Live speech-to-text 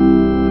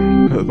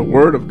the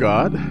Word of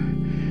God,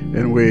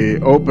 and we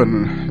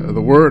open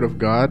the Word of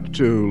God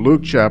to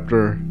Luke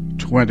chapter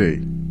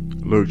 20.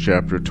 Luke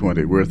chapter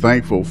 20. We're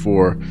thankful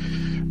for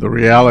the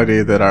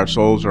reality that our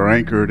souls are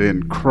anchored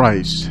in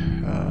Christ,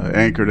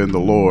 anchored in the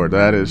Lord.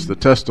 That is the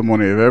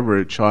testimony of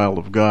every child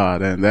of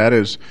God, and that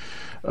is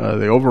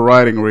the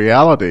overriding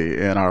reality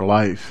in our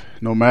life.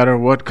 No matter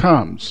what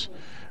comes,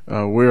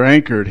 we're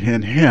anchored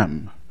in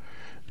Him.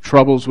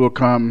 Troubles will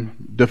come,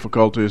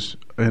 difficulties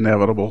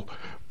inevitable,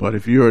 but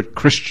if you're a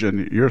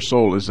Christian, your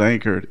soul is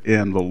anchored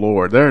in the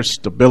Lord. There's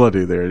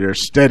stability there,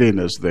 there's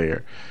steadiness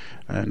there,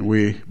 and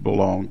we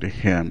belong to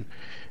Him,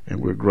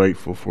 and we're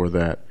grateful for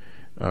that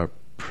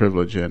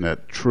privilege, and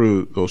that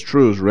those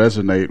truths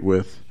resonate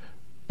with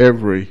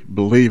every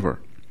believer.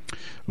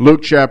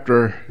 Luke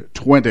chapter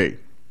 20,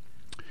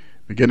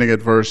 beginning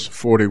at verse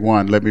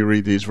 41. Let me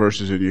read these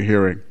verses in your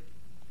hearing.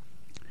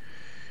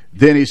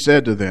 Then he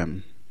said to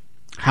them,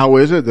 "How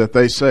is it that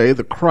they say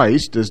the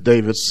Christ is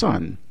David's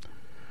son?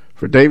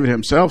 For David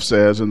himself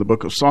says in the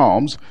book of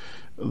Psalms,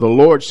 'The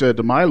Lord said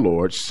to my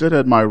Lord, sit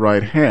at my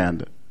right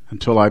hand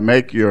until I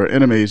make your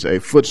enemies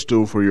a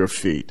footstool for your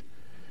feet.'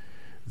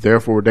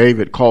 Therefore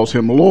David calls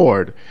him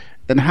Lord.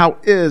 And how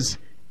is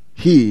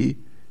he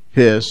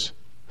his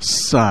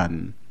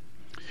son?"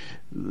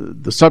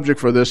 The subject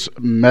for this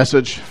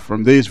message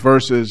from these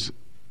verses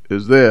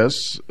is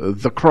this: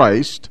 the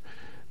Christ,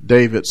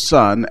 David's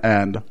son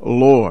and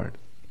Lord.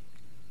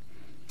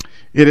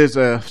 It is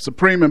of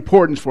supreme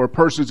importance for a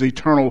person's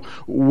eternal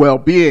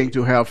well-being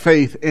to have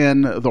faith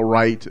in the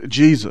right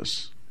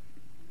Jesus.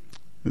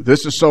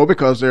 This is so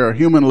because there are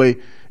humanly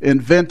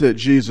invented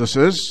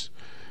Jesuses.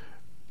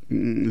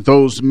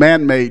 Those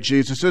man-made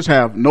Jesuses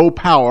have no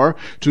power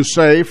to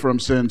save from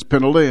sin's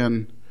penalty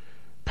and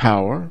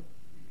power.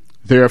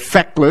 They're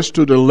effectless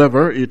to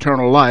deliver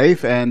eternal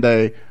life and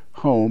a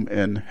home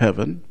in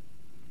heaven.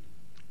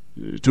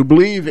 To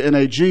believe in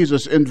a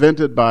Jesus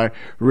invented by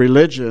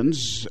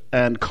religions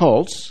and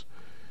cults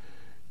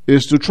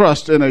is to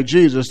trust in a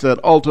Jesus that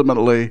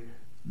ultimately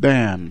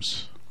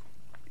damns.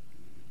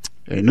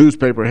 A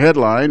newspaper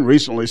headline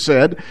recently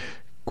said,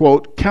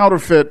 quote,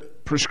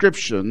 "Counterfeit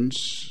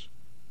prescription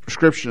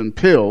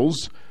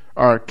pills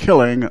are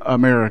killing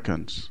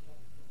Americans."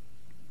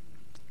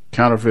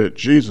 Counterfeit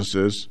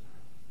Jesuses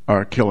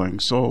are killing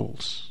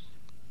souls.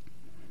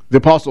 The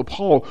Apostle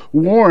Paul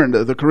warned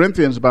the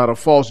Corinthians about a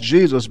false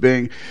Jesus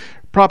being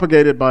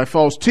propagated by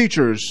false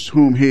teachers,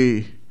 whom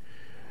he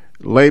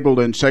labeled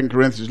in 2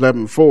 Corinthians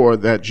 11:4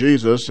 that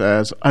Jesus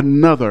as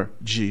another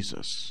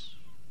Jesus.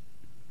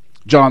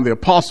 John the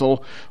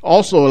Apostle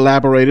also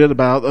elaborated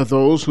about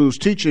those whose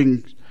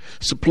teaching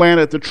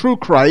supplanted the true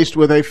Christ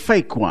with a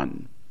fake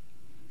one.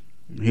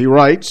 He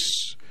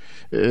writes,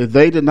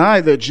 "They deny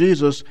that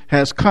Jesus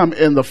has come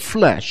in the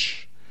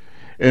flesh,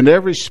 and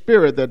every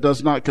spirit that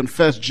does not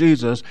confess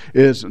Jesus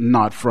is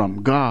not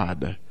from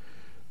God."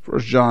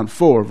 1 John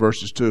 4,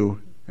 verses 2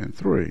 and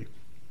 3.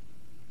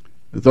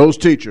 Those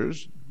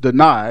teachers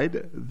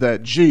denied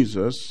that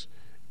Jesus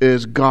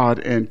is God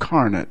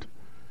incarnate,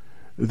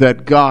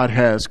 that God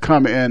has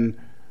come in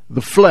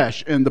the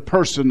flesh in the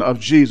person of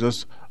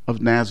Jesus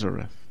of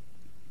Nazareth.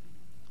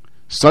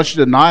 Such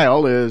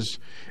denial is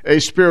a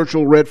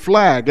spiritual red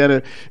flag, and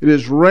it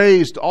is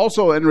raised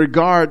also in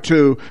regard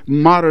to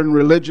modern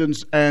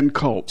religions and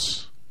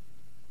cults.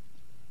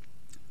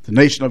 The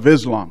Nation of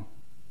Islam,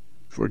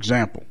 for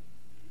example,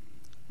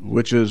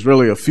 which is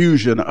really a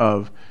fusion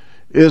of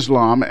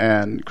Islam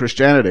and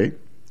Christianity,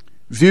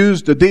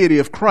 views the deity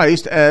of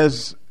Christ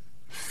as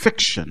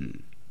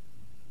fiction.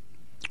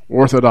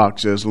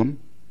 Orthodox Islam,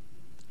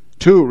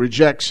 too,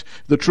 rejects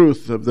the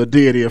truth of the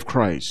deity of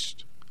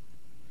Christ.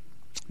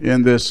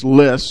 In this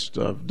list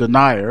of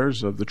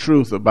deniers of the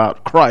truth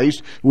about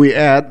Christ, we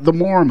add the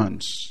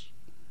Mormons.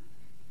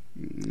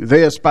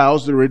 They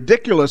espouse the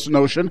ridiculous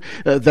notion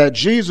that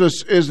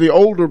Jesus is the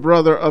older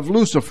brother of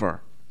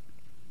Lucifer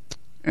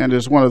and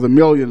is one of the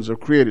millions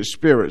of created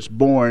spirits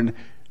born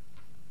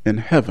in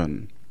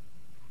heaven.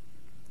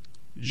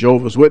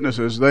 Jehovah's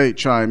Witnesses, they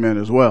chime in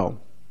as well.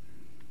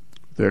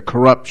 Their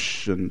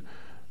corruption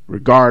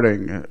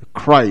regarding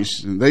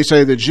Christ, and they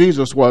say that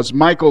Jesus was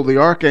Michael the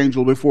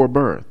archangel before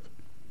birth,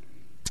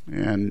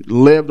 and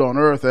lived on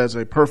earth as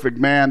a perfect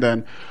man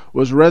and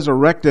was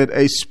resurrected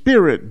a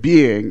spirit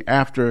being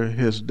after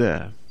his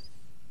death.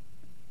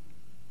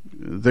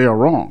 They are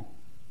wrong.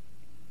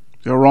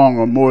 They're wrong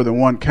on more than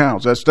one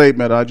count. That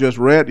statement I just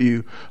read to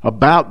you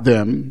about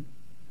them,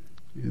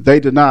 they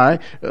deny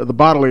the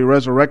bodily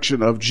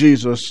resurrection of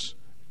Jesus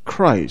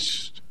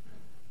Christ.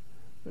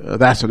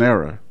 That's an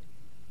error.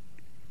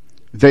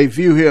 They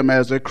view him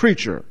as a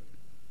creature,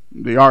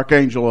 the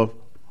archangel of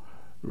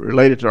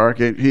related to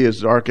Archangel, he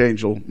is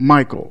Archangel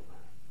Michael.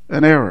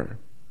 An error.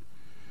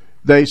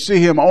 They see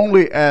him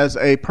only as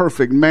a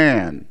perfect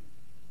man.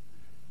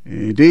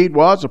 He indeed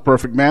was a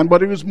perfect man,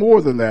 but he was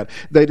more than that.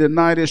 They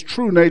denied his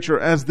true nature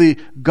as the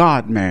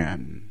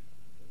God-man.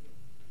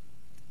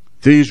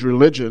 These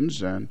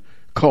religions and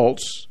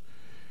cults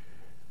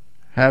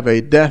have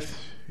a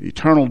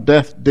eternal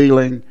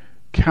death-dealing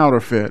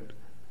counterfeit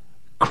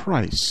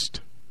Christ.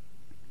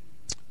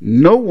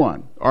 No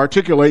one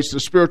articulates the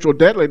spiritual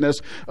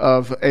deadliness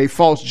of a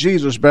false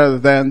Jesus better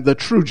than the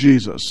true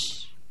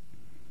Jesus.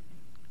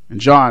 In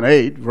John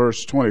 8,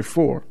 verse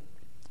 24,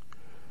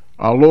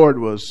 our Lord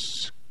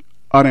was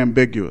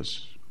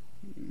unambiguous.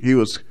 He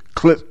was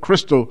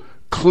crystal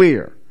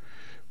clear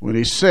when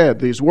he said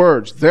these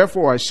words,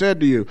 "Therefore I said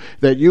to you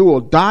that you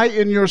will die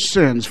in your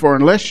sins, for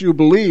unless you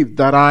believe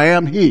that I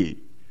am he,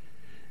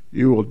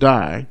 you will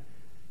die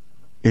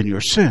in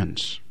your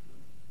sins."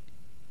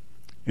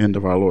 End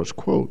of our Lord's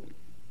quote.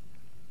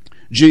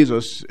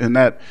 Jesus, in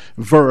that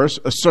verse,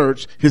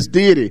 asserts his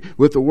deity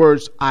with the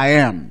words, "I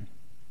am."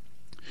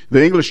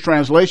 The English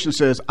translation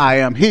says, "I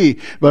am he,"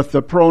 but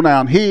the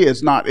pronoun he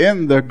is not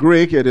in the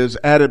Greek. It is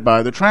added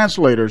by the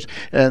translators.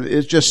 And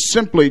it's just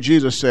simply,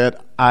 Jesus said,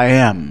 "I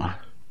am."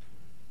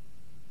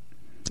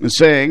 And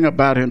saying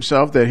about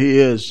himself that he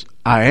is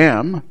I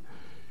am,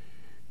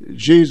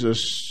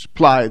 Jesus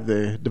applied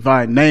the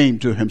divine name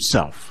to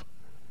himself.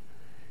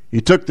 He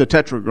took the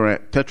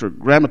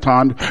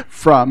tetragrammaton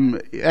from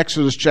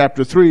Exodus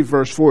chapter 3,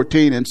 verse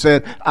 14, and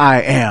said,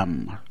 "I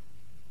am."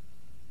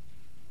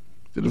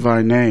 The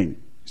divine name.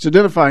 He's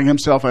identifying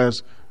himself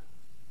as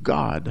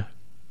God.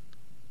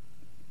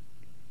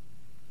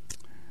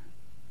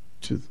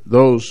 To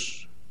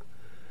those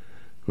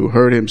who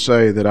heard him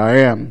say that I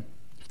am,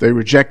 if they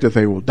reject it,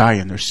 they will die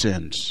in their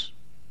sins.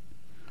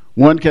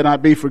 One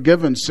cannot be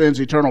forgiven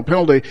sin's eternal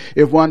penalty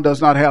if one does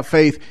not have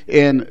faith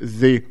in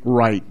the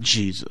right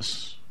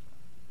Jesus.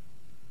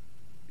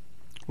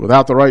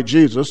 Without the right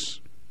Jesus,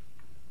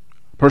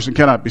 a person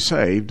cannot be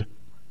saved.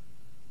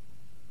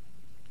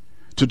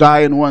 To die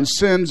in one's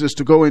sins is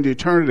to go into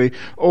eternity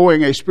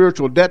owing a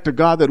spiritual debt to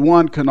God that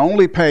one can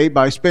only pay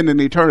by spending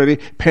eternity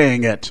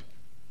paying it.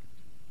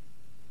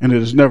 And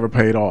it is never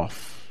paid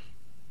off.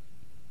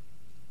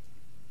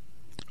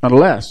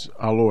 Unless,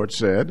 our Lord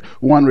said,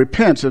 one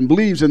repents and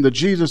believes in the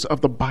Jesus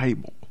of the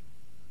Bible.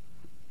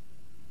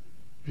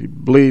 If he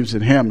believes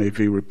in him, if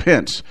he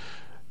repents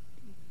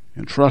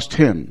and trusts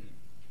him,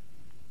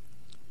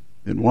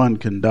 then one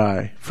can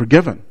die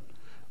forgiven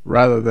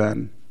rather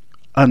than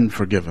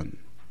unforgiven.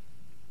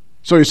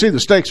 So you see, the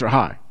stakes are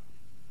high.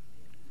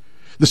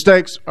 The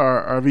stakes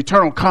are of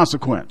eternal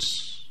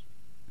consequence.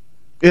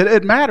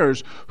 It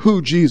matters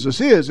who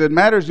Jesus is. It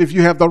matters if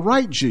you have the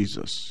right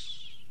Jesus.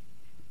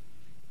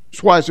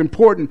 That's why it's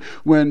important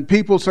when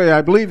people say,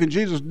 "I believe in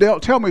Jesus,"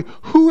 tell me,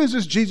 who is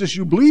this Jesus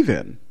you believe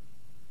in?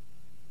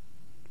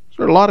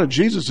 There are a lot of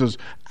Jesuses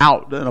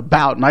out and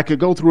about, and I could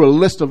go through a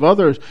list of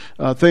other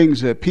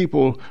things that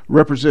people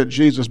represent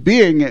Jesus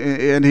being,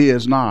 and he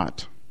is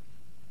not.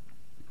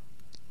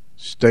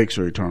 Stakes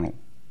are eternal.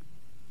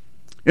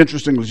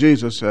 Interestingly,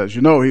 Jesus, as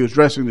you know, he was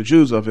addressing the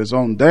Jews of his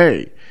own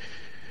day,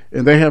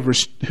 and they have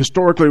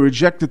historically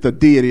rejected the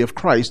deity of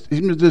Christ.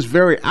 Even to this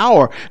very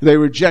hour, they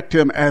reject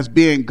him as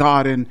being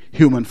God in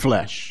human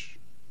flesh.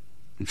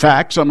 In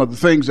fact, some of the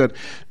things that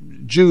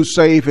Jews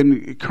say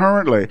even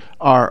currently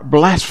are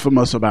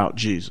blasphemous about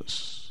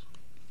Jesus.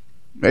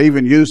 They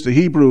even used the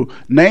Hebrew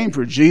name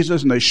for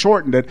Jesus, and they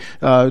shortened it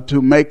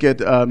to make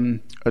it a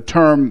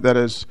term that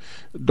is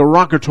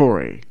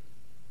derogatory.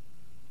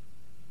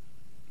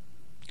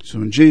 So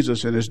when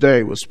Jesus in his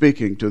day was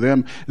speaking to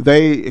them,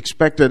 they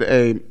expected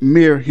a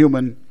mere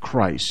human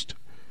Christ,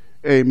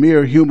 a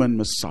mere human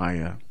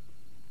Messiah,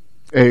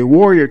 a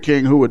warrior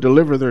king who would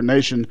deliver their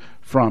nation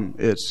from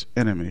its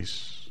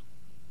enemies.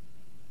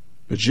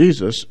 But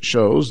Jesus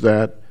shows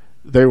that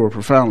they were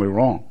profoundly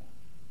wrong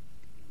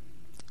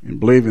in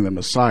believing the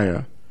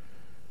Messiah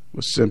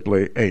was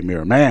simply a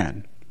mere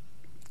man.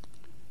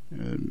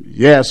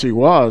 Yes, he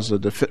was a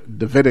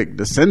Davidic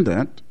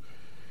descendant.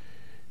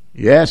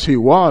 Yes, he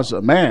was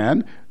a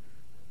man,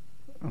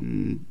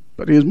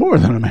 but he is more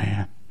than a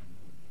man.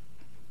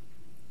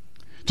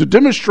 To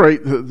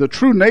demonstrate the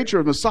true nature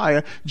of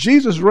Messiah,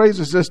 Jesus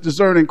raises this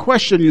discerning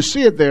question. You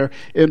see it there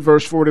in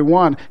verse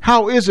 41.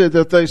 How is it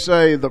that they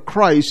say the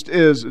Christ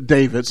is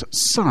David's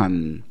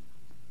son?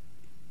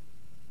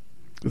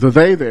 The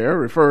they there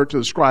refer to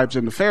the scribes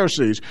and the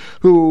Pharisees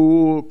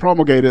who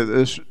promulgated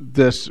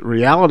this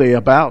reality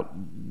about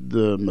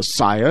the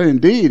Messiah.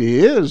 Indeed, he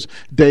is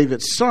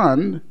David's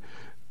son,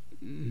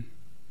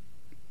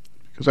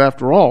 because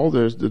after all,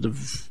 there's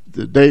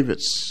the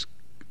David's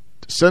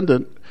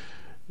descendant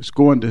is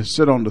going to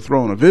sit on the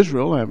throne of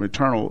Israel, have an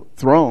eternal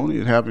throne,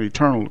 he'd have an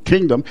eternal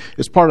kingdom.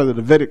 It's part of the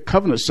Davidic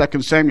covenant,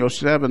 2 Samuel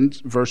 7,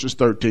 verses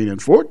 13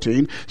 and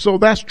 14. So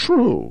that's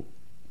true.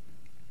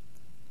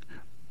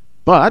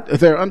 But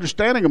their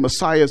understanding of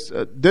Messiah's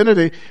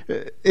identity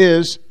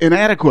is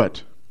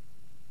inadequate.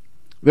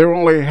 They're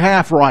only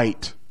half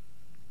right.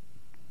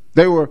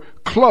 They were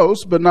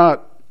close, but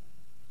not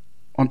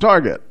on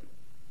target.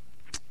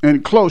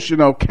 And close,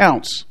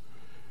 counts.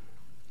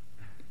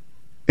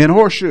 In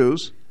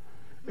horseshoes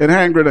and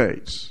hand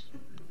grenades.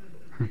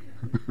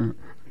 You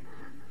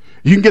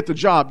can get the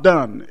job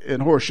done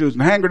in horseshoes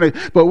and hand grenades,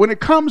 but when it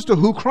comes to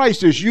who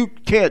Christ is, you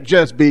can't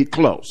just be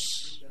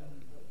close.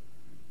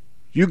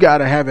 You got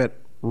to have it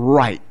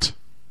right.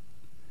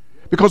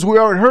 because we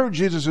already heard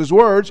Jesus'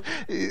 words,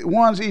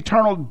 one's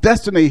eternal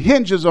destiny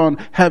hinges on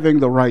having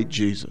the right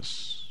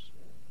Jesus.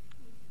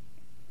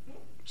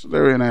 So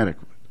they're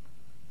inadequate.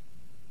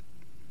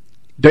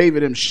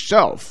 David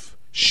himself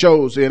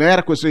shows the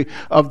inadequacy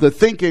of the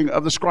thinking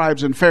of the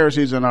scribes and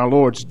Pharisees in our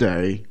Lord's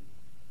day.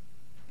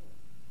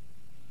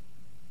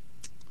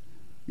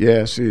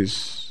 Yes,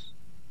 he's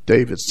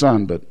David's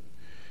son, but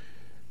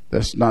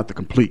that's not the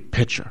complete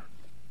picture.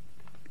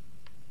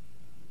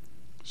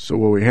 So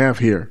what we have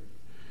here,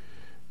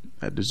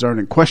 a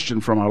discerning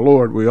question from our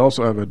Lord, we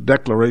also have a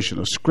declaration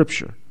of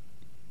Scripture.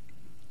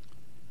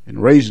 In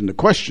raising the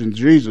question,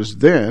 Jesus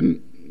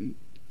then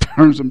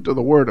turns them to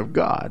the Word of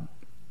God.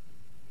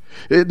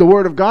 The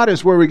Word of God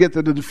is where we get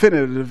the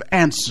definitive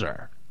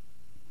answer.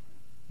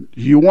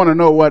 You want to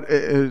know what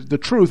the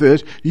truth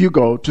is, you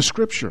go to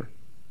Scripture.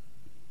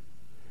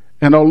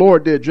 And our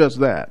Lord did just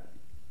that,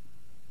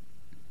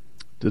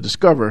 to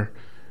discover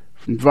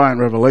from divine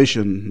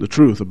revelation the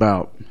truth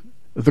about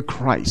the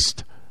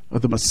Christ, or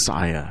the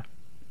Messiah.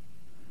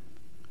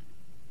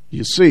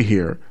 You see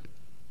here,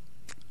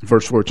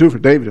 verse 42, for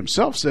David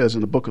himself says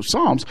in the book of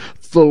Psalms,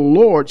 the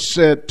Lord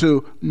said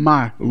to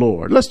my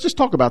Lord. Let's just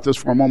talk about this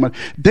for a moment.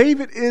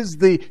 David is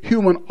the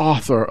human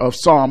author of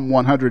Psalm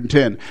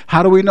 110.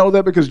 How do we know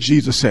that? Because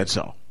Jesus said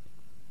so.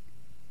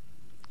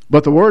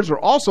 But the words are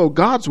also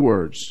God's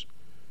words.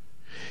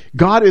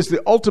 God is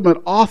the ultimate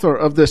author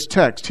of this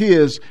text. He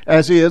is,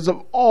 as he is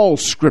of all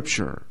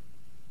Scripture.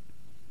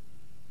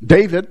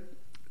 David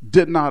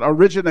did not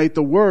originate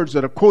the words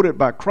that are quoted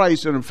by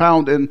Christ and are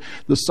found in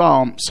the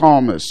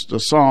psalmist, the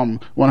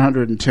Psalm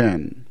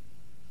 110.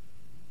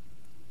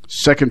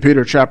 2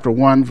 Peter chapter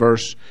 1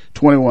 verse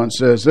 21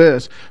 says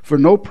this, for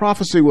no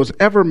prophecy was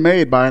ever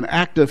made by an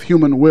act of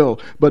human will,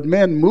 but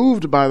men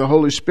moved by the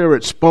Holy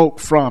Spirit spoke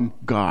from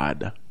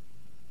God.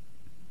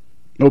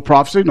 No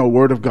prophecy, no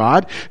word of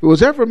God. It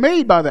was ever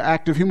made by the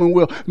act of human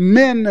will.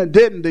 Men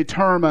didn't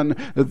determine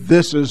that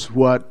this is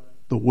what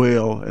the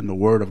will and the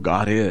word of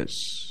God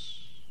is.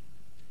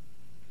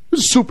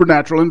 It's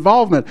supernatural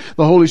involvement.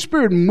 The Holy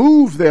Spirit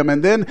moved them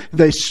and then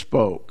they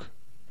spoke.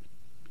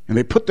 And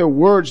they put their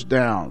words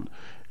down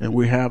and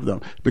we have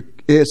them.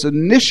 It's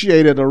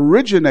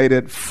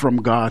originated from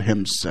God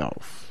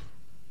himself.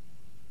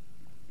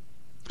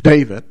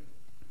 David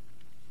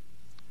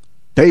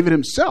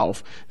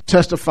himself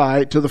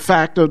testified to the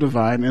fact of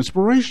divine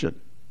inspiration.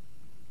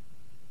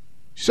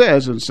 He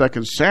says in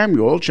 2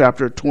 Samuel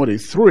chapter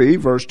 23,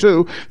 verse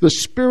 2, the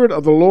Spirit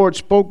of the Lord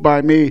spoke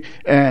by me,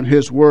 and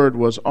his word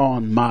was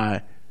on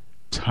my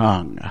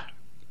tongue.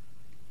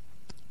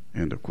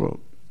 End of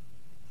quote.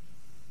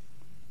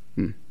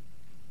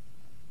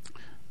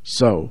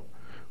 So,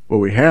 what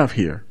we have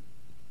here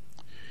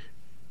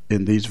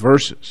in these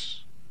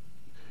verses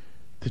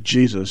that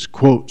Jesus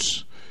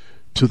quotes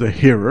to the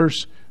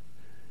hearers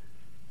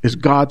is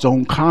God's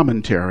own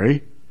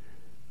commentary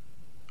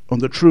on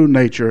the true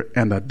nature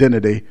and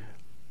identity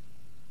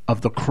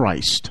of the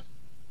Christ,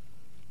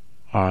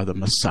 or the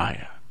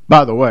Messiah.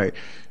 By the way,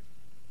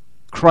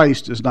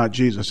 Christ is not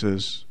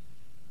Jesus'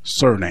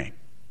 surname.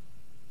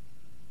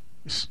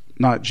 It's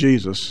not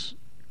Jesus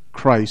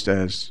Christ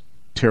as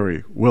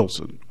Terry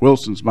Wilson.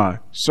 Wilson's my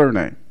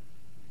surname.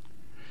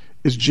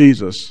 It's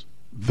Jesus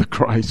the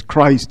Christ.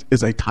 Christ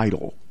is a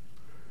title.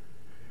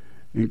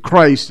 And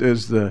Christ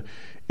is the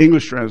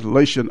English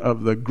translation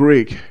of the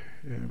Greek,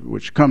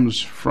 which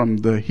comes from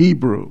the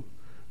Hebrew,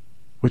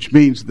 which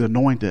means the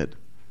anointed.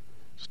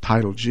 It's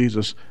titled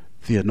Jesus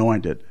the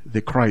Anointed,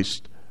 the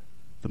Christ,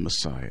 the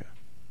Messiah.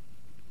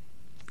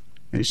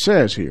 And he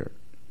says here,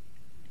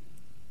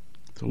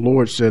 the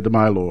Lord said to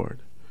my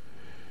Lord.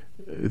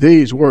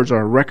 These words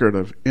are a record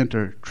of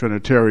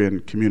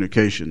inter-Trinitarian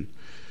communication.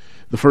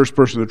 The first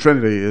person of the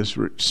Trinity is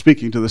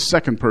speaking to the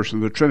second person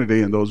of the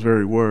Trinity in those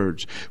very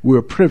words.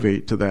 We're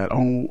privy to that.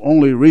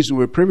 Only reason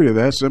we're privy to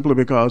that is simply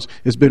because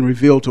it's been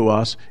revealed to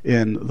us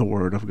in the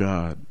Word of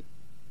God.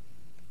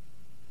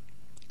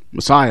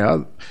 Messiah,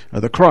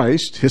 the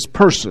Christ, his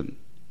person,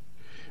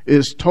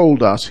 is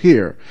told us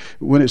here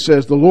when it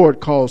says the Lord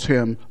calls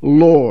him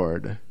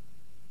Lord.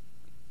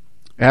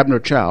 Abner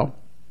Chau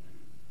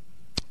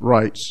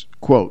writes,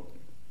 quote,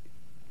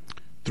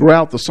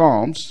 throughout the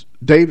Psalms,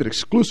 David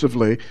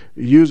exclusively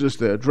uses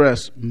the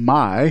address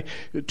my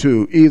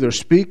to either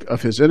speak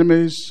of his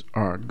enemies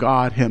or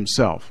God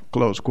himself,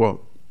 close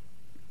quote.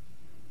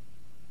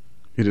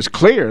 It is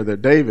clear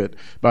that David,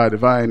 by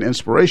divine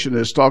inspiration,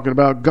 is talking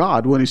about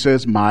God when he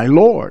says, my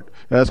Lord.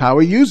 That's how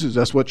he uses.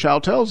 That's what Chau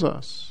tells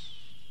us.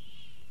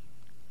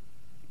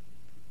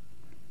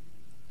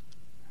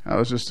 How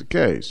is this the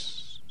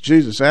case?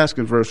 Jesus asked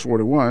in verse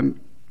 41,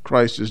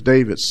 Christ is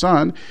David's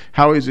son.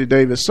 How is he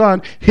David's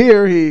son?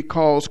 Here he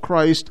calls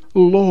Christ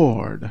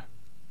Lord.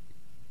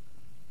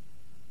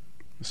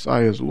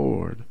 Messiah is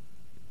Lord.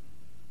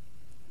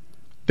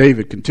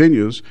 David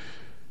continues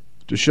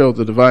to show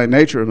the divine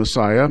nature of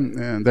Messiah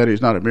and that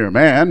he's not a mere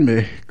man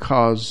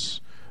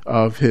because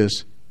of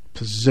his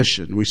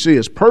position. We see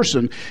his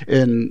person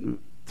in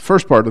the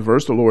first part of the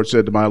verse, the Lord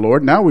said to my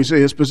Lord. Now we see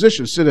his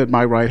position, sit at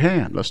my right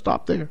hand. Let's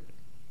stop there.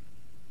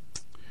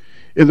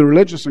 In the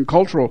religious and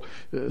cultural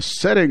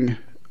setting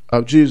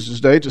of Jesus'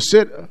 day, to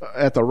sit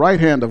at the right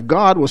hand of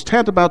God was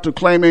tantamount to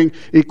claiming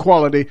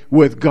equality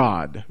with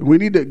God. We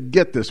need to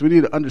get this. We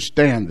need to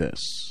understand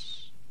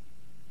this.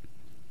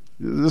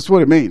 That's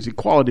what it means,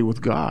 equality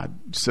with God.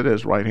 Sit at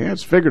his right hand.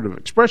 It's figurative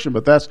expression,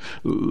 but that's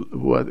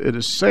what it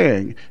is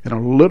saying. In a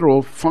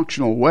literal,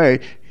 functional way,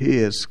 he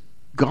is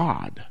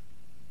God.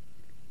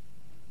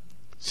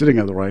 Sitting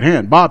at the right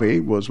hand. Bobby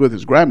was with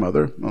his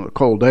grandmother on a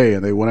cold day,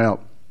 and they went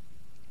out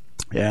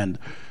and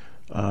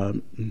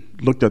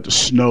looked at the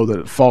snow that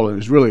had fallen. It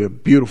was really a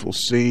beautiful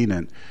scene,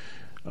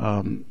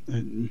 and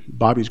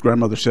Bobby's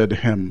grandmother said to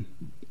him,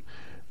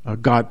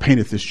 God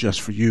painted this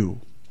just for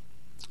you.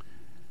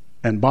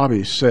 And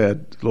Bobby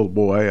said, little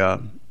boy,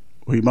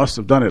 he must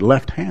have done it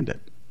left-handed.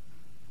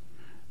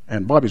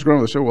 And Bobby's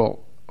grandmother said,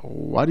 well,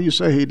 why do you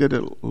say he did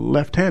it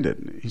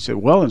left-handed? He said,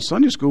 well, in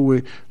Sunday school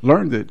we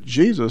learned that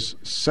Jesus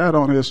sat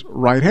on his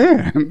right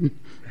hand.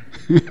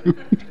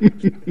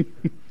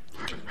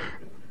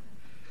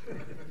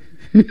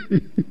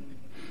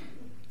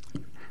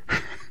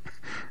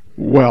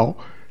 Well,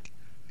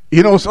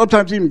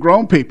 sometimes even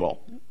grown people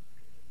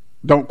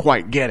don't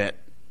quite get it.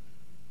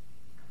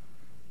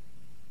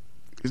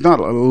 He's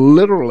not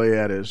literally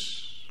at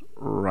his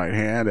right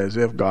hand as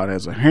if God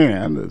has a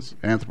hand, as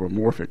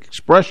anthropomorphic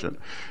expression,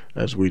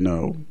 as we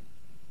know.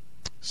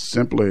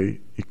 Simply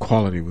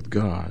equality with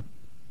God.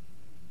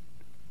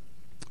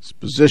 His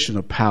position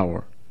of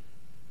power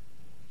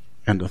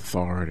and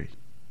authority.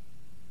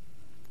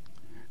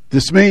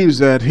 This means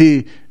that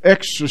he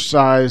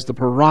exercised the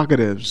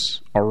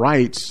prerogatives or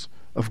rights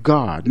of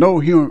God. No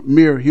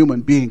mere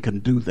human being can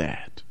do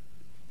that.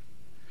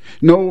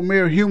 No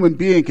mere human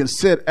being can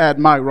sit at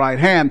my right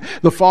hand.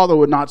 The Father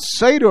would not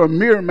say to a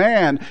mere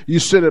man, you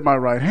sit at my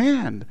right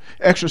hand.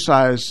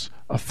 Exercise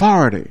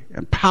authority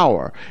and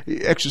power.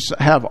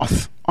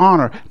 Have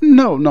honor.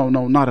 No,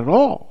 not at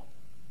all.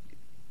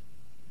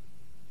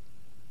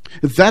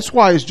 That's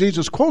why as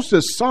Jesus quotes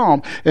this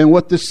psalm, and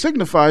what this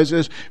signifies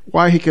is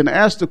why he can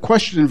ask the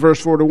question in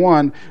verse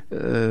 41,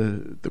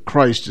 the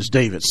Christ is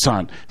David's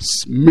son.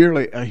 It's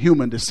merely a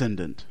human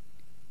descendant.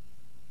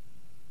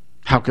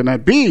 How can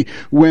that be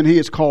when he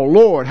is called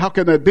Lord? How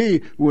can that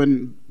be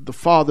when the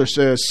Father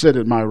says, sit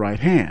at my right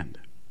hand?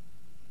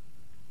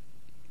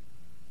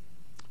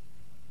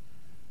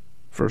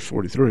 Verse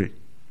 43.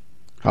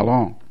 How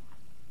long?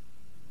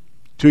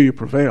 Till you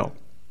prevail.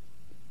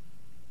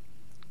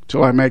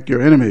 Till I make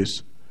your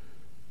enemies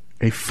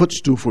a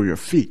footstool for your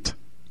feet.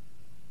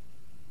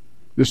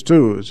 This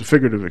too is a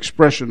figurative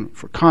expression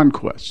for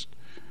conquest.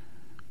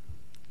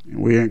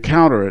 And we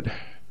encounter it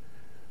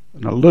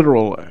in a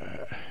literal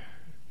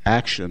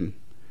action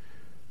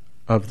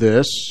of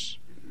this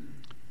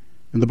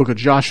in the book of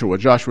Joshua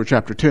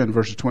chapter 10,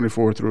 verses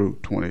 24 through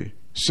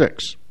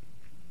 26.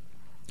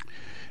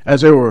 As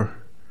they were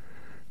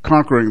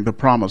conquering the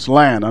promised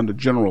land under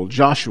General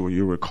Joshua,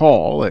 you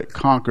recall, they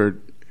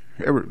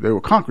were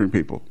conquering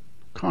people,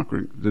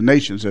 conquering the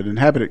nations that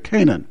inhabited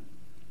Canaan.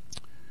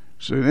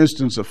 So an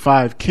instance of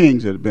 5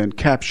 kings that had been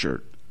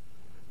captured.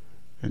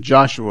 And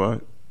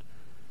Joshua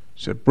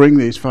said, bring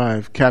these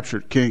 5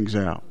 captured kings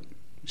out.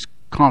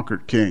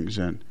 Conquered kings.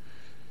 And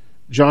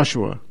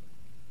Joshua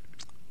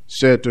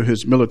said to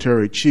his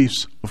military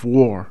chiefs of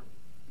war,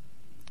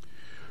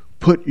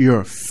 put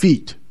your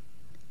feet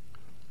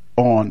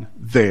on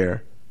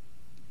their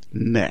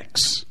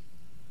necks.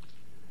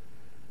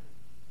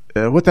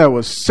 What that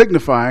was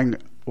signifying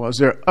was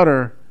their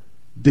utter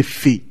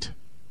defeat,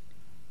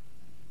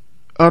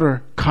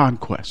 utter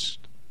conquest.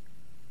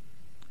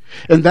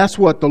 And that's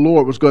what the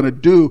Lord was going to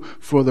do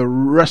for the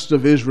rest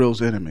of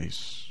Israel's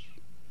enemies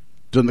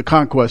during the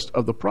conquest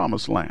of the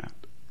promised land.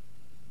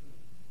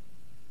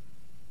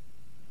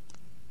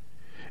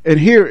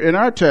 And here in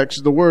our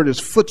text, the word is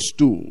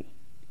footstool.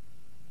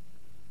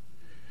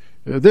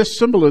 This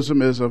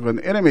symbolism is of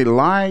an enemy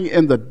lying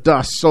in the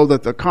dust so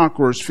that the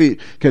conqueror's feet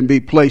can be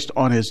placed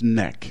on his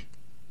neck.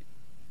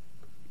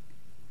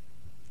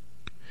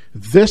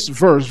 This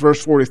verse,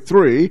 verse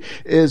 43,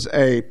 is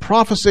a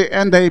prophecy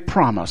and a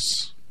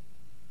promise.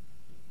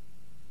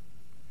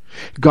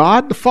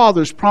 God the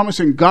Father is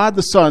promising God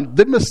the Son,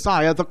 the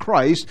Messiah, the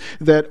Christ,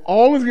 that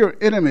all of your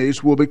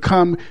enemies will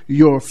become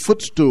your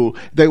footstool.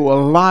 They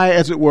will lie,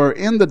 as it were,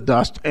 in the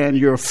dust, and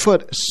your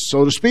foot,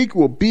 so to speak,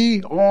 will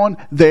be on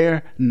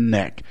their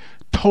neck.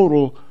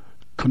 Total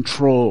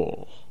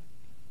control.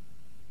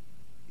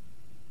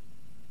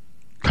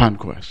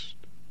 Conquest.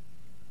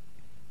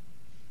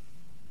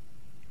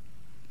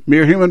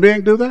 Mere human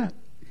being do that?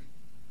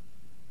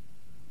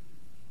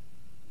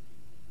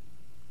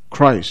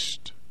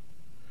 Christ,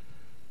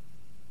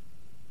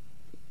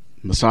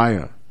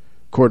 Messiah,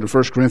 according to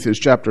 1 Corinthians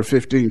chapter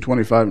 15,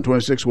 25 and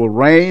 26, will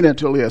reign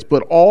until he has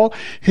put all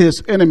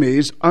his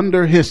enemies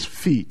under his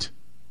feet.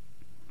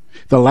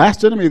 The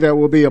last enemy that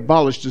will be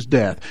abolished is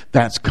death.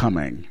 That's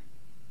coming.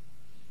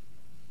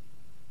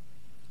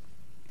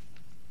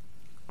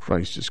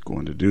 Christ is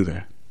going to do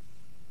that.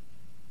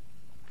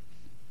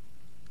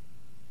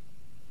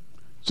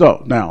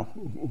 So, now,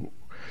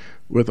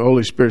 with the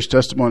Holy Spirit's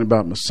testimony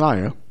about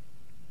Messiah.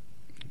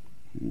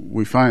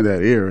 We find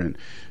that here in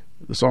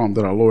the psalm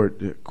that our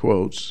Lord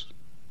quotes.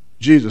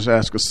 Jesus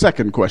asks a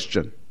second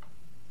question.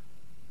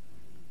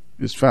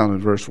 It's found in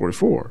verse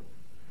 44.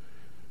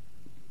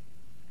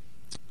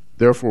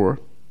 Therefore,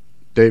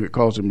 David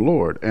calls him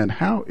Lord. And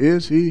how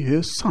is he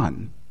his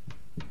son?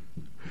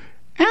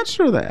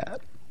 Answer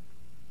that.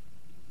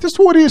 That's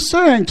what he is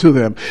saying to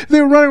them.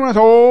 They're running around,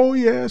 oh,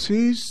 yes,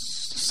 he's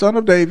son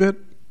of David.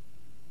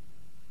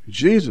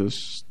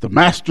 Jesus, the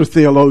master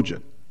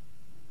theologian,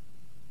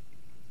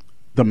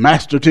 the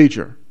master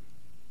teacher,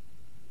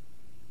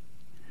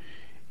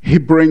 he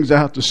brings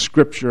out the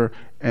scripture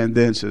and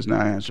then says,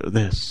 now answer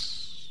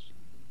this.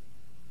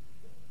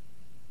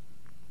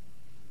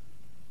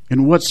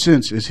 In what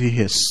sense is he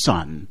his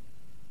son?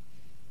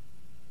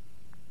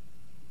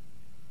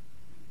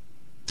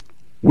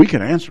 We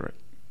can answer it.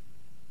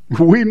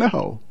 We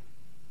know.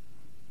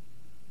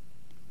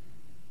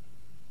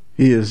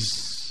 He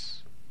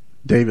is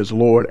David's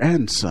Lord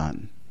and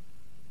son.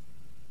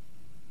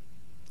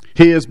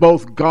 He is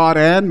both God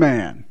and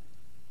man.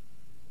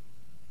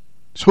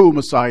 It's who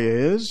Messiah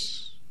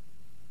is.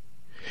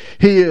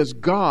 He is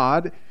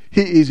God.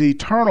 He is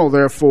eternal,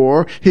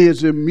 therefore. He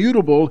is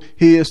immutable.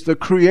 He is the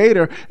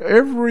creator.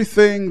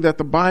 Everything that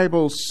the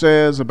Bible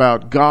says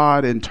about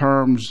God in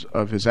terms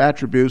of his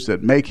attributes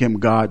that make him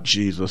God,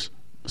 Jesus,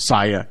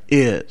 Messiah,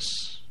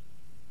 is.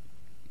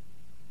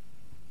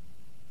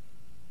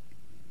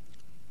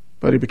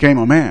 But he became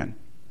a man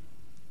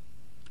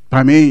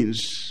by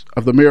means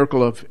of the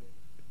miracle of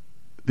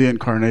the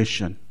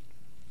incarnation,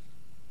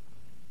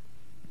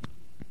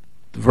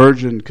 the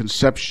virgin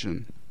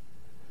conception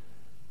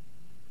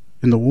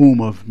in the womb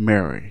of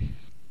Mary,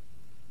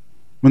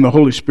 when the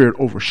Holy Spirit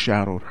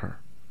overshadowed her.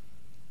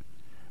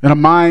 And a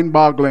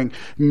mind-boggling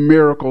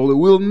miracle that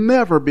we'll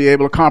never be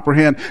able to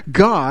comprehend.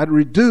 God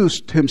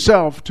reduced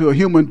himself to a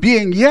human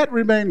being, yet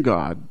remained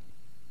God.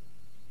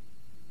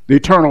 The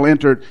eternal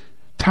entered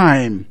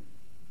time.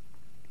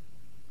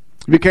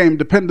 He became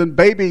dependent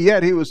baby,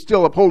 yet he was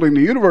still upholding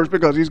the universe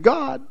because he's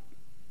God.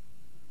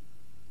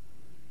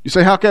 You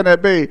say, how can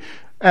that be?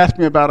 Ask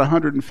me about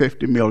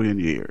 150 million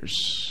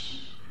years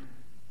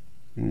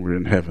when we're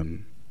in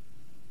heaven,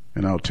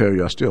 and I'll tell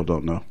you I still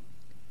don't know.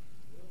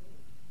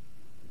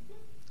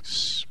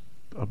 It's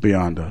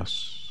beyond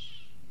us.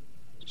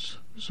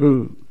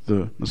 So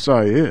the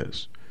Messiah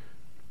is.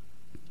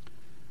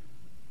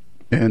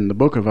 In the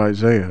book of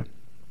Isaiah,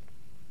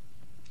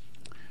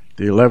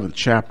 the 11th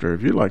chapter,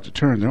 if you'd like to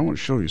turn there, I want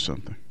to show you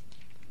something.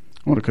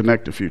 I want to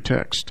connect a few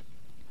texts.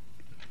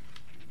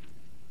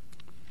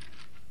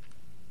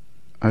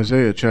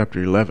 Isaiah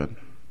chapter 11.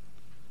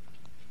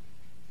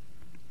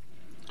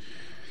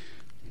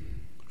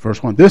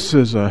 Verse 1. This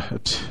is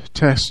a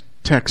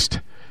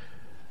text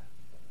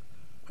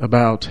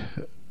about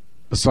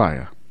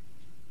Messiah.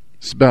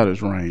 It's about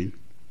his reign.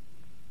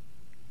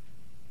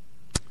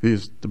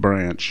 He's the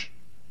branch.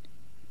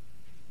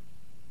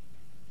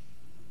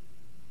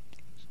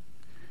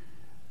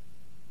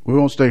 We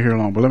won't stay here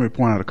long, but let me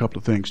point out a couple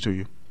of things to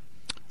you.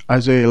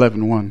 Isaiah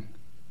 11:1.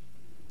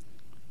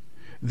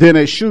 Then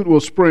a shoot will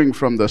spring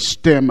from the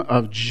stem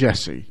of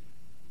Jesse.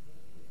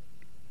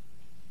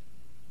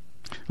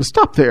 Let's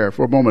stop there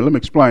for a moment. Let me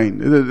explain.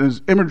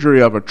 There's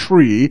imagery of a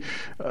tree.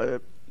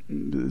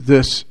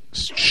 This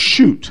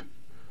shoot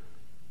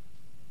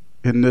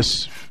in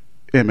this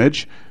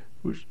image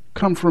which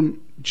come from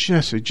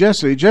Jesse.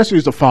 Jesse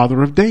is the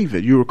father of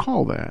David. You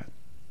recall that.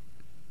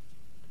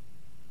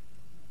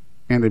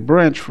 And a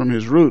branch from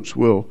his roots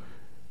will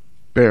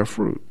bear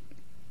fruit.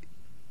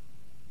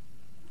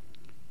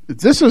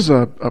 This is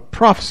a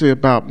prophecy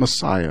about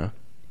Messiah.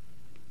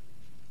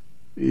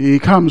 He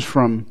comes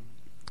from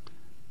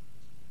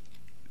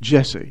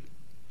Jesse,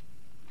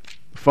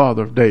 the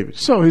father of David.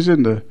 So he's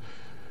in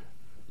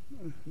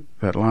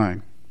that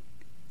line,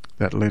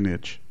 that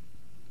lineage.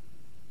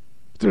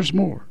 But there's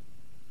more.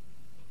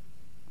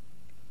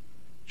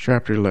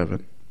 Chapter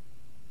 11,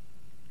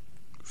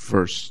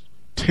 verse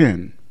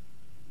 10.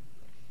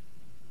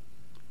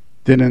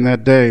 Then in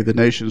that day the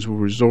nations will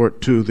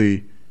resort to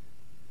the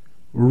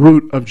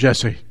root of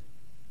Jesse.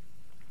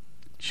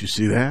 Did you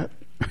see that?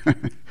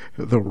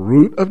 The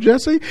root of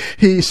Jesse?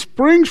 He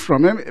springs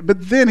from him,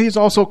 but then he's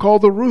also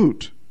called the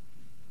root.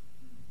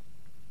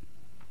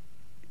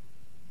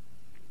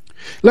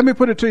 Let me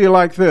put it to you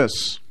like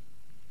this.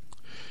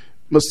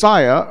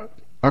 Messiah,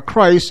 or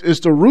Christ,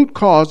 is the root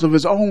cause of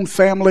his own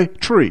family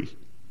tree.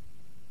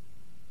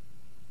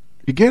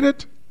 You get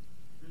it?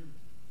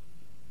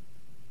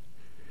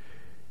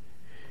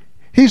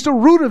 He's the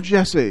root of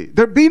Jesse.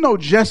 There'd be no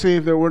Jesse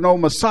if there were no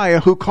Messiah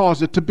who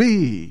caused it to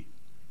be.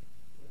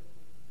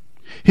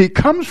 He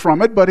comes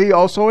from it, but he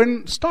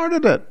also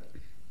started it.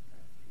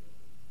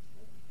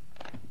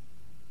 That's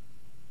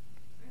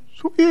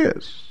who he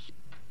is.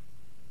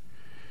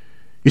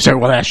 You say,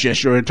 well, that's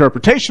just your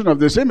interpretation of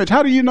this image.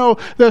 How do you know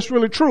that's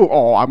really true?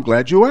 Oh, I'm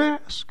glad you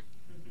asked.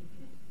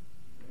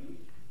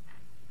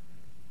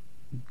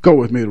 Go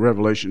with me to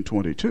Revelation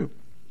 22.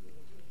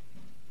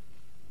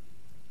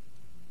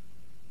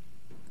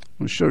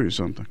 Let me show you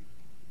something.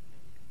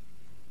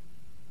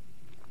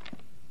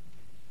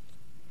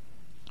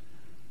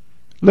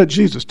 Let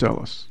Jesus tell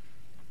us.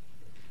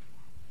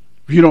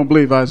 If you don't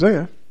believe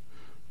Isaiah,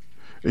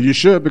 and you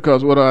should,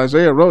 because what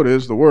Isaiah wrote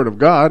is the Word of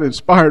God,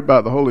 inspired by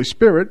the Holy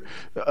Spirit.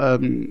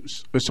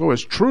 So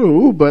it's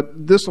true,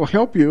 but this will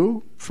help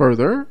you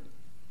further.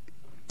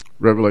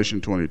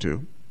 Revelation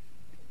 22.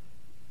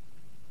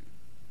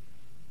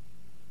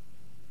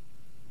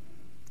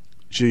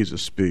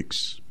 Jesus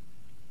speaks.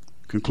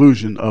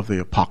 Conclusion of the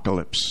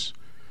apocalypse.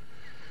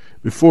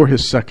 Before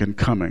his second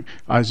coming.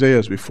 Isaiah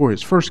is before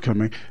his first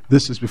coming.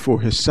 This is before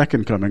his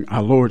second coming.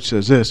 Our Lord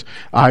says this,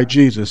 I,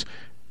 Jesus,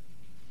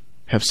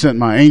 have sent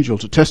my angel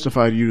to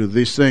testify to you to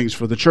these things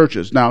for the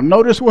churches. Now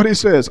notice what he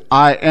says.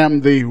 I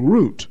am the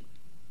root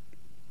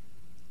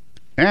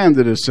and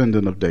the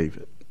descendant of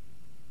David.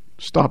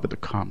 Stop at the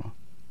comma.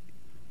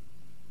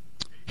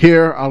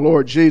 Here our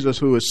Lord Jesus,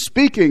 who is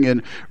speaking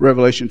in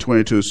Revelation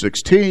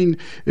 22:16,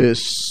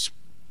 is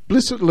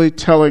explicitly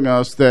telling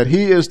us that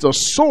he is the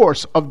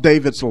source of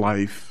David's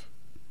life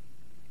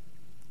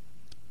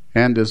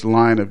and his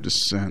line of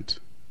descent.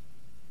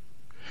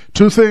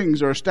 Two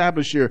things are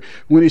established here.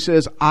 When he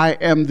says, I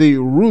am the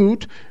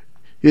root,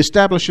 he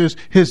establishes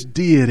his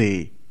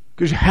deity,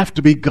 because you have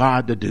to be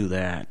God to do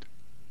that.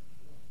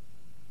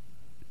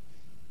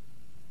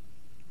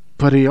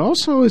 But he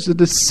also is a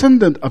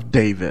descendant of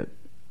David.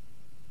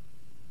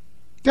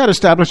 That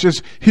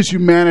establishes his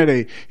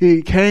humanity.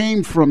 He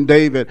came from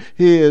David.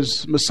 He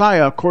is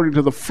Messiah according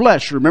to the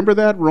flesh. Remember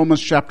that?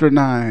 Romans chapter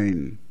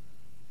 9.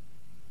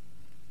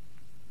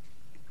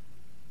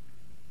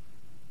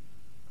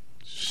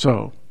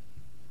 So,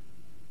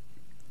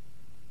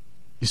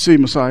 you see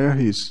Messiah,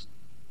 he's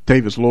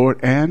David's Lord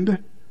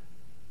and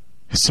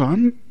his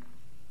son.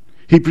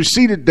 He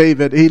preceded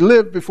David. He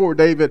lived before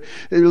David.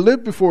 He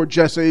lived before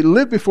Jesse. He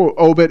lived before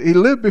Obed. He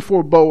lived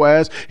before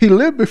Boaz. He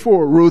lived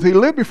before Ruth. He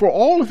lived before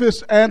all of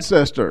his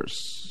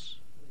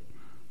ancestors.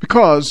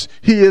 Because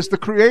he is the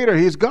creator.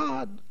 He is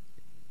God.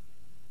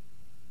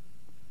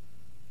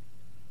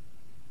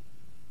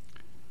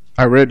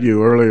 I read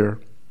you earlier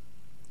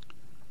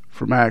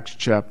from Acts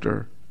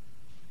chapter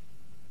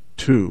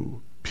 2,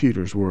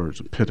 Peter's words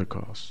of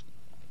Pentecost.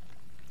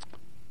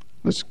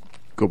 Let's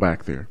go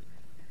back there.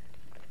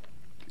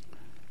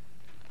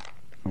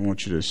 I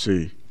want you to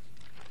see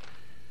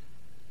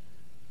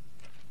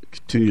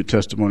continued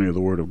testimony of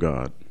the Word of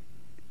God.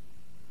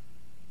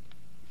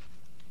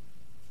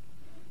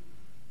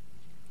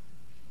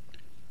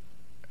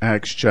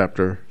 Acts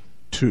chapter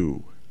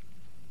 2.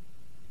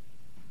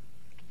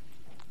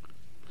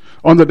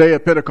 On the day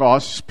of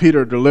Pentecost,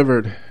 Peter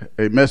delivered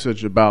a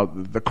message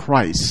about the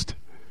Christ,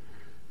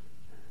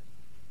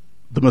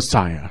 the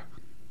Messiah.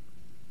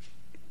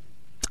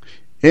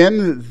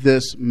 In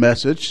this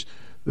message,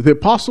 the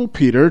Apostle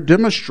Peter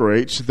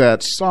demonstrates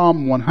that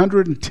Psalm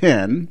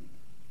 110,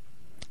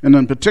 and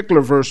in particular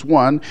verse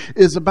 1,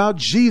 is about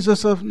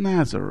Jesus of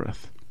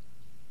Nazareth.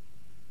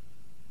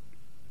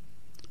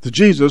 The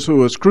Jesus who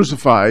was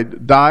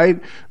crucified,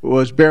 died,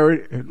 was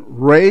buried,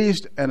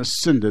 raised, and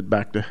ascended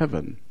back to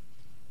heaven.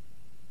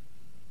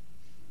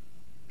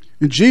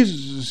 And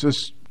Jesus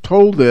is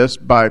told this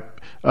by,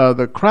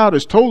 the crowd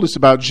is told this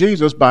about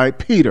Jesus by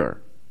Peter.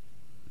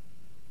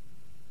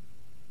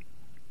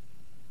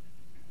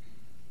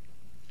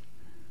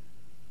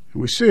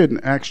 We see it in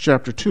Acts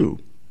chapter 2,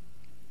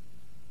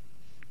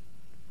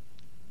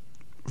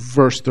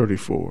 verse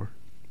 34.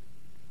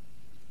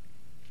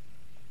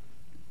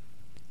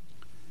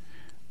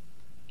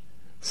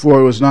 For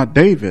it was not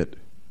David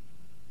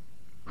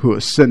who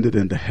ascended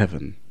into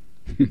heaven.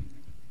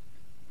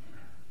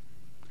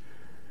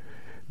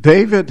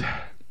 David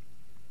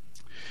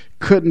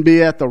couldn't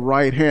be at the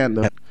right hand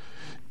of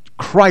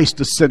Christ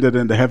ascended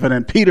into heaven,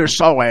 and Peter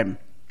saw him.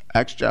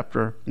 Acts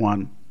chapter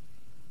 1.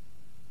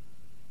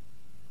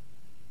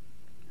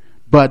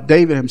 But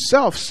David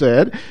himself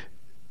said,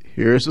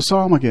 here's the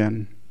psalm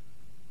again.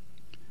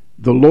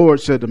 The Lord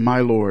said to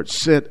my Lord,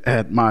 sit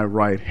at my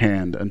right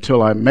hand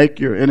until I make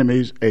your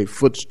enemies a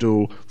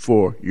footstool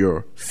for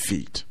your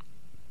feet.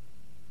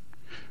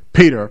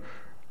 Peter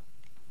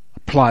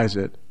applies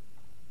it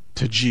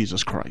to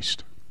Jesus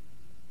Christ.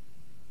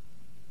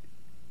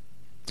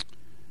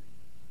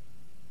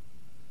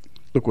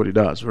 Look what he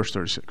does, verse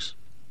 36.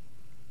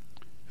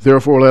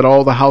 Therefore, let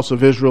all the house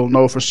of Israel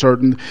know for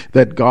certain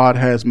that God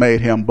has made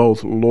him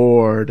both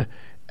Lord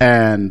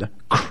and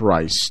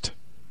Christ.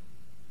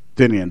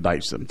 Then he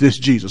indicts them. This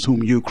Jesus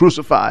whom you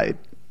crucified.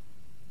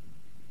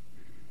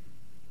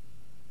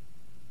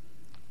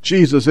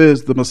 Jesus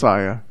is the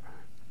Messiah.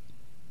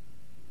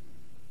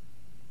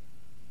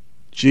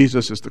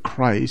 Jesus is the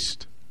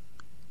Christ.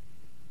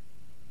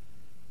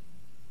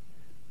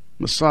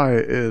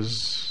 Messiah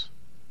is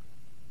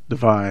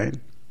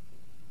divine.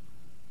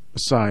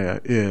 Messiah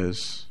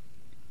is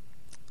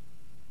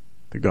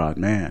the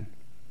God-man.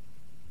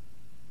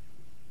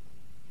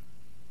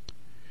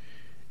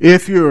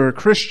 If you're a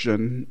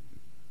Christian,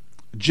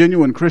 a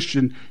genuine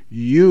Christian,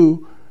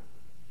 you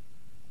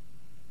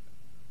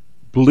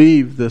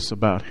believe this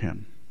about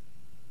him.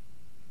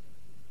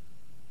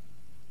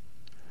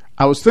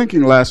 I was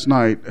thinking last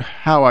night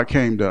how I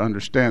came to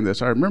understand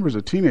this. I remember as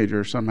a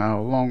teenager somehow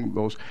along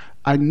those,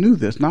 I knew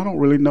this, and I don't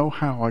really know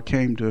how I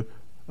came to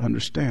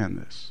understand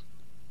this.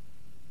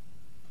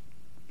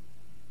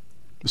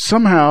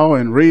 Somehow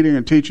in reading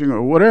and teaching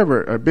or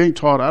whatever, being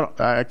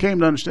taught, I came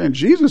to understand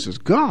Jesus is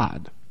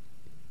God.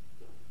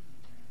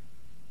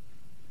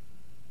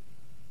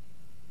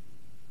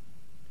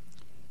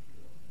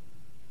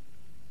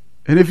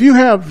 And if you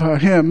have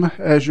him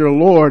as your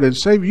Lord and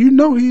Savior, you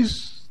know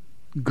he's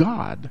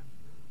God.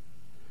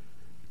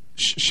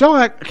 Shall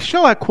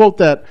I quote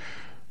that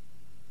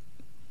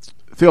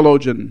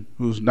theologian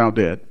who's now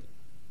dead?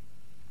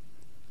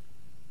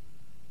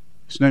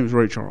 His name is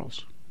Ray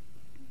Charles.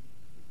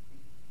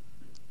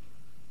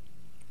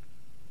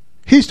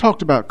 He's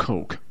talked about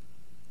Coke.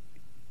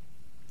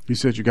 He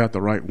said, you got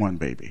the right one,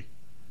 baby.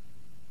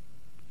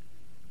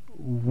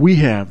 We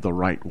have the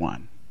right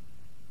one.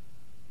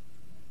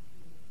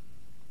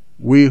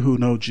 We who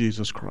know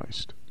Jesus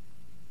Christ.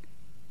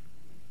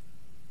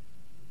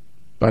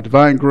 By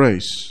divine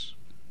grace,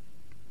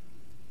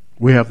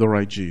 we have the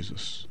right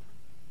Jesus.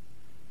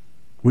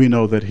 We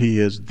know that he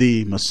is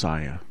the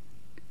Messiah.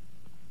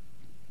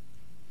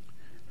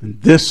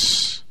 And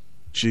this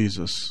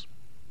Jesus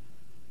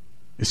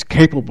is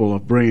capable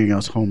of bringing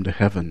us home to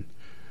heaven,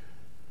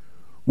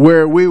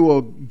 where we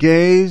will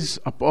gaze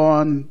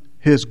upon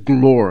his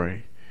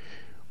glory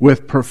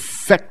with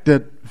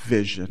perfected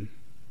vision,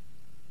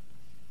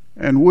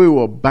 and we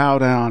will bow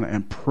down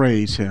and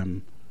praise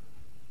him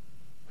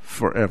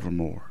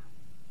forevermore.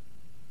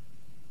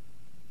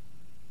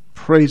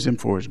 Praise him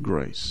for his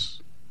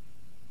grace,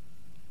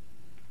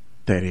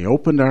 that he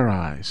opened our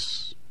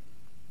eyes,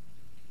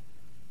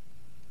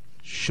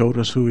 showed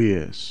us who he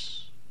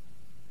is,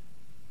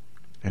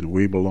 and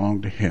we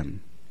belong to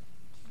him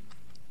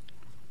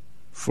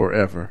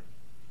forever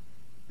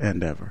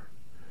and ever.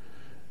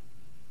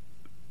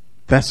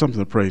 That's something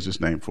to praise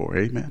his name for.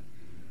 Amen.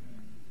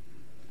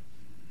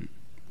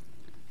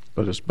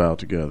 Let us bow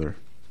together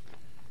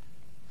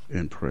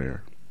in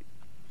prayer.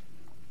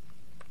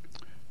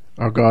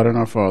 Our God and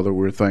our Father,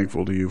 we're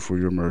thankful to you for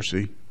your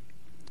mercy.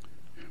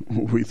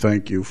 We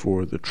thank you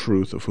for the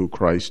truth of who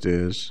Christ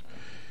is.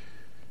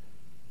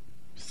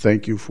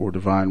 Thank you for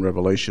divine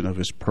revelation of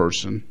his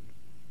person.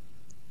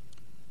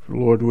 For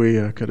Lord,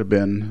 we could have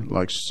been,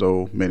 like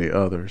so many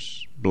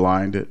others,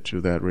 blinded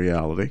to that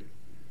reality,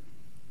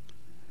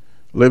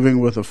 living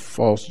with a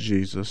false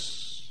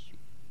Jesus,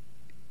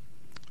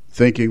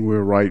 thinking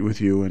we're right with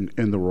you and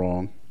in the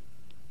wrong.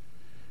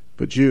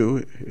 But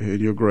you, in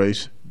your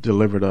grace,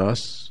 delivered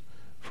us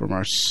from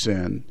our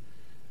sin.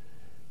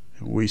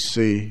 And we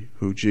see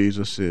who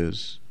Jesus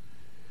is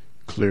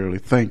clearly.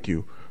 Thank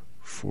you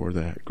for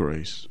that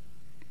grace.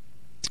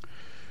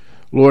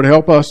 Lord,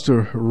 help us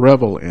to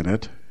revel in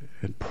it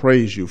and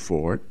praise you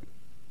for it,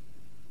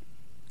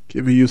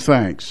 giving you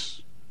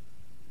thanks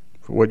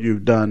for what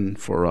you've done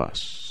for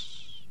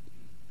us.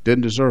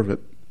 Didn't deserve it,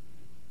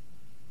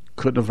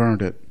 couldn't have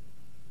earned it,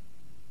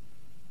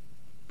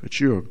 but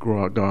you're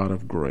a God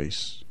of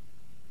grace.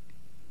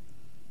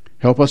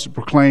 Help us to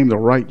proclaim the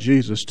right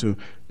Jesus to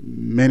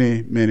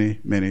many, many,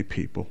 many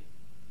people.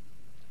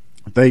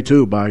 They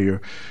too, by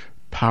your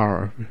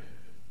power,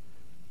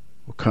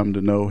 will come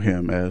to know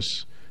him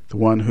as the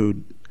one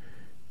who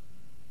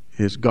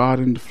is God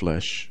in the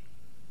flesh,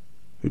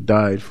 who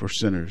died for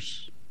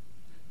sinners,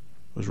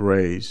 was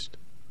raised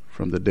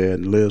from the dead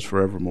and lives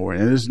forevermore,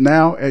 and is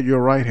now at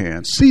your right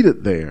hand,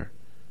 seated there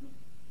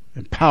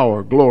in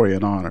power, glory,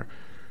 and honor,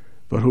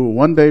 but who will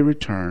one day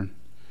return.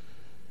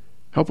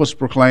 Help us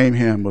proclaim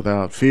him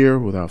without fear,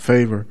 without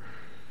favor,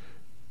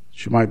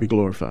 that you might be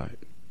glorified.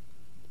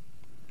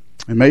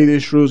 And may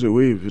these truths that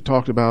we've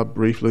talked about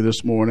briefly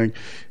this morning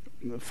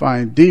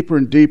find deeper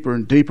and deeper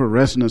and deeper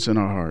resonance in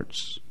our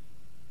hearts,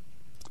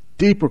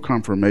 deeper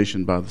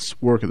confirmation by the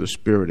work of the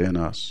Spirit in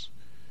us,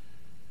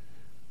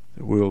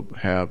 that we'll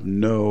have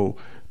no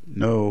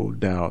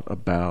doubt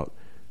about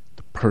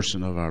the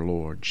person of our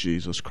Lord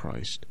Jesus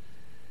Christ,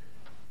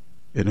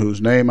 in whose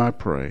name I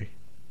pray.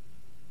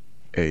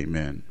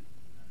 Amen.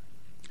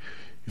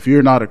 If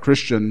you're not a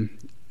Christian,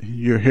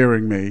 you're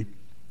hearing me,